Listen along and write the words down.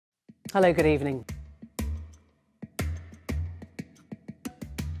Hello, good evening.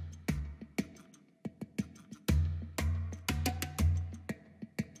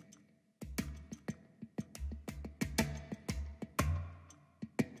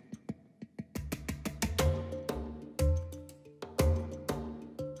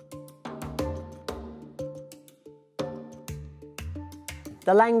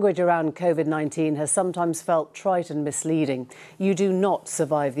 The language around Covid-19 has sometimes felt trite and misleading. You do not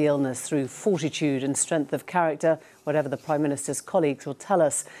survive the illness through fortitude and strength of character, whatever the Prime Minister's colleagues will tell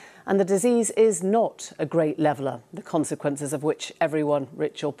us. And the disease is not a great leveller, the consequences of which everyone,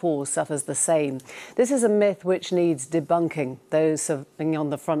 rich or poor, suffers the same. This is a myth which needs debunking. Those serving on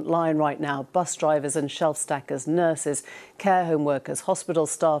the front line right now, bus drivers and shelf stackers, nurses, care home workers, hospital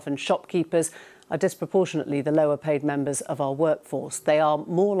staff and shopkeepers, are disproportionately the lower paid members of our workforce. They are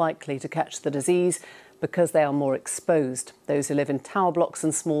more likely to catch the disease because they are more exposed. Those who live in tower blocks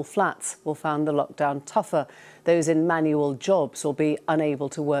and small flats will find the lockdown tougher. Those in manual jobs will be unable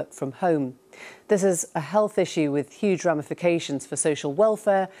to work from home. This is a health issue with huge ramifications for social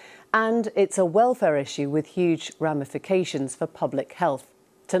welfare, and it's a welfare issue with huge ramifications for public health.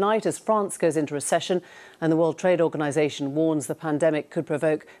 Tonight, as France goes into recession and the World Trade Organization warns the pandemic could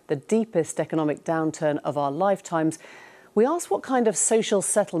provoke the deepest economic downturn of our lifetimes, we ask what kind of social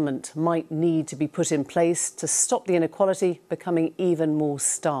settlement might need to be put in place to stop the inequality becoming even more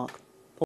stark.